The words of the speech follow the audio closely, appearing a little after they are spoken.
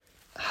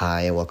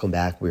Hi, and welcome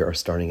back. We are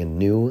starting a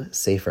new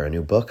sefer, a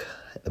new book,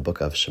 the book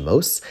of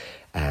Shemos.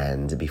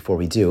 And before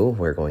we do,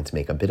 we're going to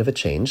make a bit of a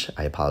change.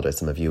 I apologize.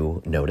 Some of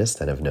you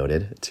noticed and have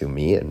noted to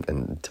me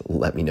and to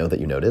let me know that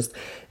you noticed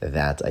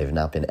that I have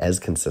not been as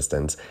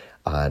consistent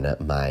on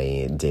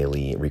my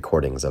daily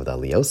recordings of the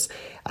Aliyos.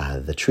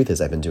 The truth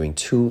is I've been doing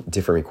two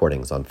different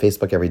recordings on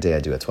Facebook every day. I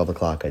do at 12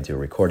 o'clock. I do a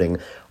recording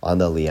on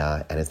the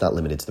Aliyah, and it's not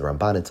limited to the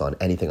Ramban. It's on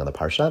anything on the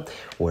Parsha,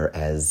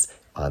 whereas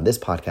on this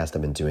podcast,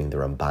 I've been doing the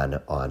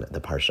Ramban on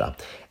the Parsha.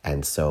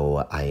 And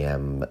so I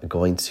am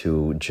going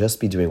to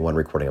just be doing one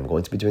recording. I'm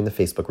going to be doing the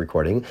Facebook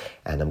recording,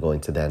 and I'm going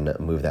to then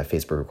move that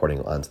Facebook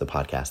recording onto the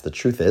podcast. The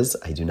truth is,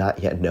 I do not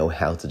yet know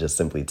how to just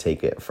simply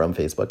take it from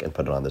Facebook and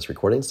put it on this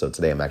recording. So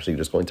today I'm actually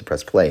just going to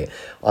press play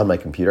on my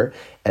computer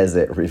as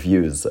it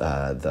reviews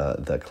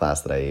the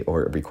class that I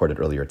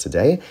recorded earlier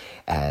today.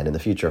 And in the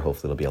future,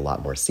 hopefully it'll be a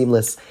lot more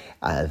seamless.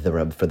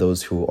 For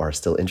those who are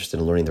still interested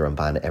in learning the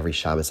Ramban, every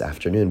Shabbos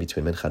afternoon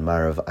between Mincha and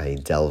Marav, I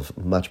delve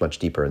much, much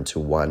deeper into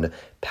one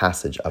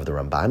passage of the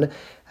Ramban.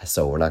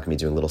 So we're not going to be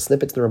doing little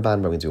snippets of the Ramban,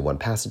 we're going to do one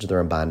passage of the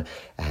Ramban.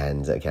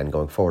 And again,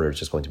 going forward, it's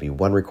just going to be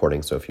one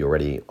recording. So if you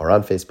already are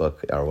on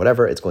Facebook or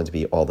whatever, it's going to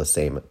be all the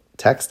same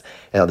text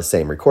and the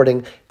same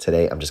recording.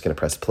 Today, I'm just going to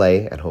press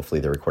play, and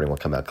hopefully the recording will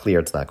come out clear.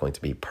 It's not going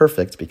to be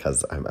perfect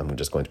because I'm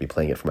just going to be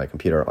playing it from my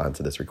computer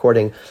onto this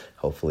recording.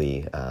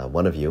 Hopefully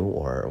one of you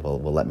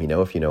will let me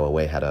know if you know a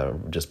way how to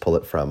just pull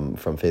it from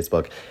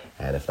Facebook.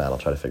 And if not, I'll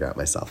try to figure out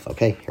myself.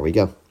 Okay, here we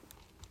go.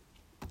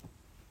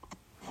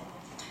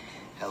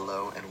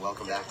 Hello and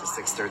welcome back to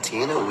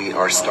 613. We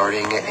are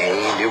starting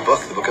a new book,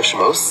 the book of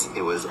Shemos.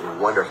 It was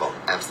wonderful,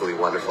 absolutely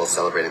wonderful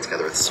celebrating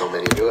together with so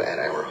many of you, and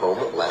I were home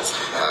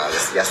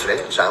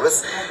yesterday,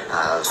 Shabbos.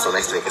 So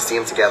nice to make a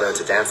scene together,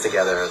 to dance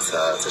together,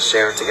 to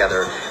share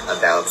together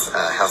about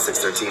how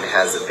 613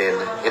 has been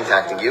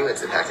impacting you.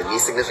 It's impacted me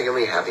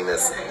significantly, having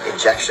this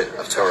injection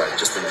of Torah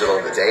just in the middle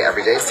of the day,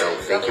 every day. So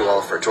thank you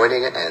all for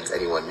joining, and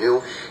anyone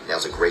new,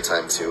 now's a great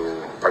time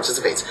to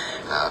participate.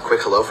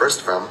 Quick hello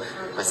first from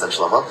my son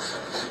Shlomo.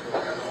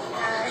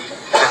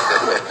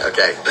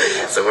 Okay,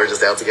 so we're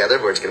just out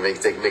together. We're just going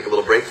to make a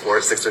little break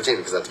for 613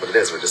 because that's what it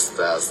is. We're just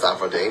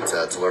stop our day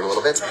to learn a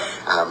little bit.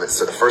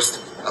 So the first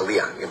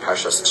Aliyah in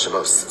Parshas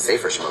Shemos,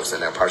 Sefer Shemos,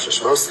 and now Parshas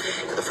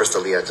Shemos, the first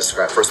Aliyah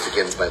first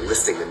begins by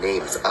listing the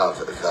names of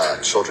the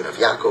children of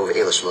Yaakov,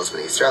 Eila Shemos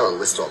Bnei Yisrael, and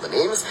lists all the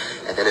names,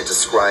 and then it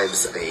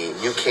describes a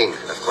new king.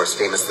 And of course,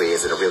 famously,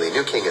 is it really a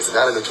new king? Is it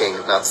not a new king?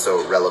 Not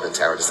so relevant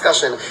to our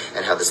discussion,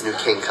 and how this new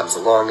king comes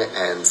along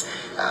and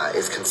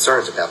is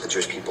concerned about the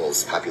Jewish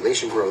people's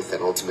population growth,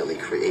 and ultimately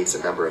creates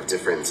a number of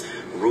different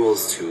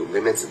rules to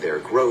limit their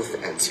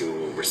growth and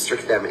to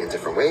restrict them in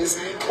different ways,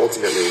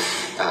 ultimately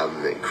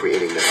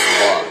creating this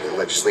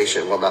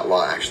legislation, well, not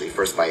law actually,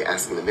 first by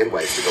asking the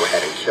midwives to go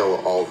ahead and kill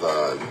all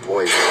the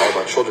boys and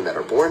all the children that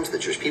are born to the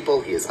Jewish people.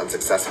 He is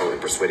unsuccessful in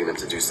persuading them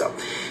to do so.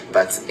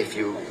 But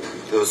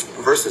those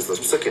verses, those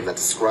psukim that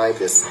describe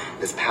this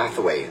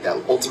pathway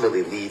that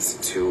ultimately leads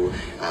to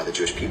the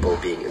Jewish people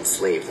being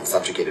enslaved and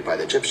subjugated by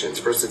the Egyptians,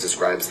 first it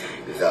describes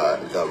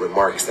the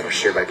remarks that are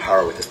shared by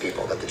Paro with his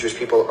people, that the Jewish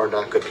people are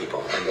not good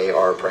people, and they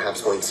are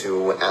perhaps going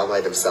to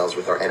ally themselves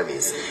with our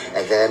enemies.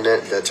 And then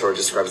the Torah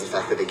describes the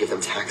fact that they give them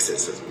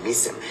taxes,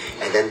 misim,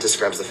 and then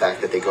describes the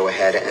fact that they go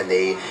ahead and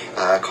they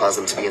cause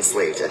them to be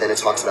enslaved. And then it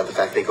talks about the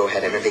fact they go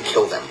ahead and they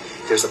kill them.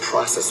 There's a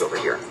process over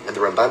here. And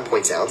the Ramban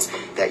points out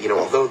that,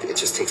 although it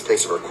just takes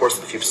place over a course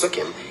of a few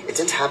psukim, it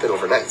didn't happen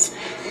overnight.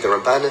 The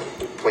Ramban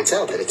points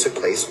out that it took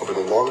place over the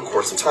long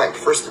course of time.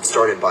 First, it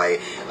started by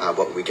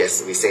what we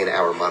say in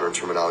our modern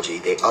terminology,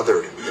 they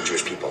othered the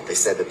Jewish people. They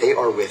said that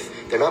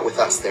they're not with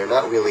us. They're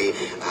not really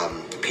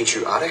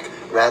patriotic.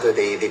 Rather,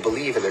 they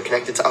believe and they're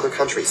connected to other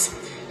countries.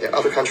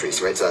 Other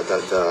countries, right?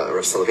 The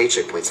Rav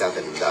Soloveitchik points out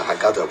that in the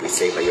Haggadah we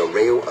say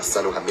 "Vayoreu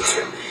asanu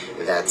hamitzrim,"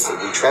 that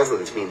we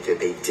translate it to mean that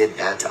they did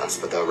bad to us.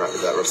 But the Rav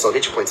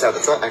Soloveitchik points out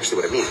that's not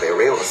actually what it means.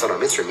 "Vayoreu asanu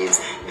hamitzrim" means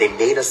they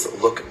made us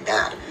look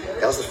bad.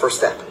 That was the first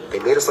step. They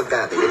made us look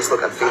bad. They made us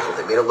look unfaithful.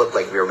 They made it look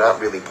like we were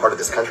not really part of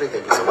this country.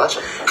 Thank you so much.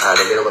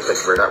 They made it look like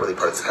we're not really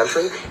part of this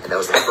country. And that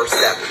was the first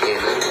step in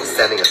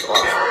sending us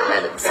off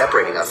and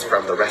separating us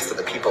from the rest of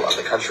the people of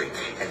the country.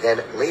 And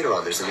then later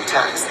on, there's a new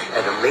tax.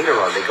 And then later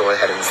on, they go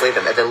ahead and enslave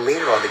them. And then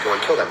later on, they go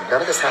and kill them.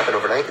 None of this happened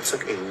overnight. It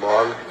took a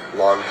long,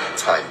 long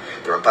time.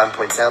 The Ramban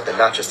points out that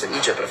not just in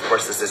Egypt, but of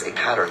course, this is a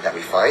pattern that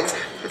we find.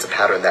 It's a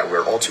pattern that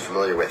we're all too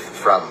familiar with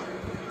from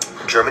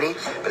Germany,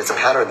 but it's a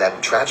pattern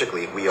that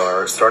tragically we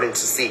are starting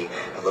to see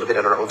a little bit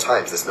in our own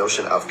times. This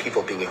notion of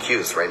people being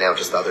accused. Right now,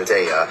 just the other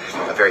day,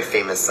 a very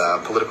famous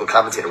political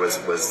commentator was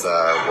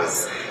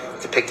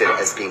depicted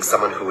as being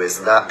someone who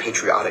is not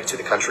patriotic to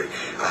the country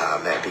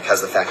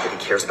because of the fact that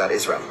he cares about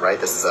Israel, right?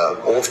 This is an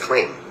old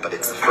claim, but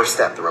it's the first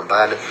step. The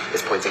Ramban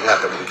is pointing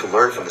out that what we can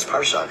learn from this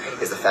parsha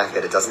is the fact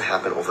that it doesn't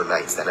happen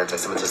overnight. That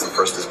anti-Semitism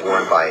first is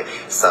born by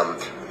some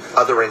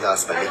othering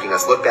us, by making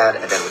us look bad,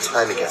 and then with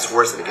time it gets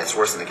worse and it gets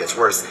worse and it gets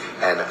worse.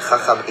 And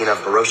Chacham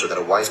Inav Barosha, that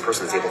a wise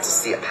person is able to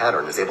see a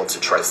pattern, is able to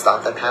try to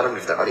stop that pattern.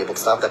 If they're unable to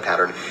stop that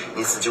pattern,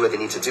 needs to do what they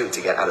need to do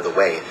to get out of the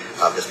way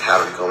of this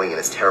pattern going in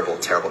its terrible,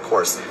 terrible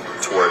course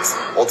towards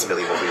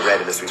ultimately what we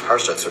read in this week's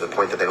parsha, to the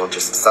point that they don't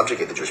just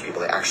subjugate the Jewish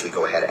people, they actually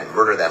go ahead and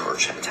murder them or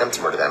attempt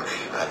to murder them.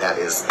 That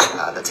is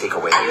the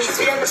takeaway that we should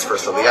take from this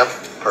first aliyah.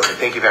 Perfect.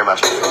 Thank you very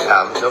much.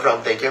 No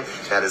problem. Thank you.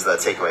 That is the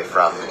takeaway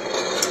from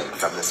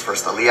this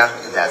first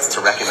aliyah. That's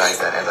to recognize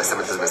that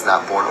anti-Semitism is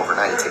not born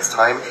overnight. It takes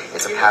time.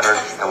 It's a pattern,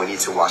 and we need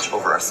to watch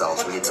over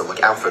ourselves. We need to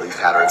look out for these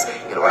patterns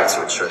in order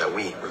to ensure that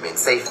we remain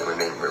safe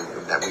and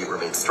that we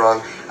remain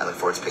strong. I look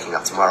forward to picking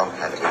up tomorrow.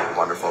 Have a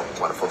wonderful,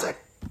 wonderful day.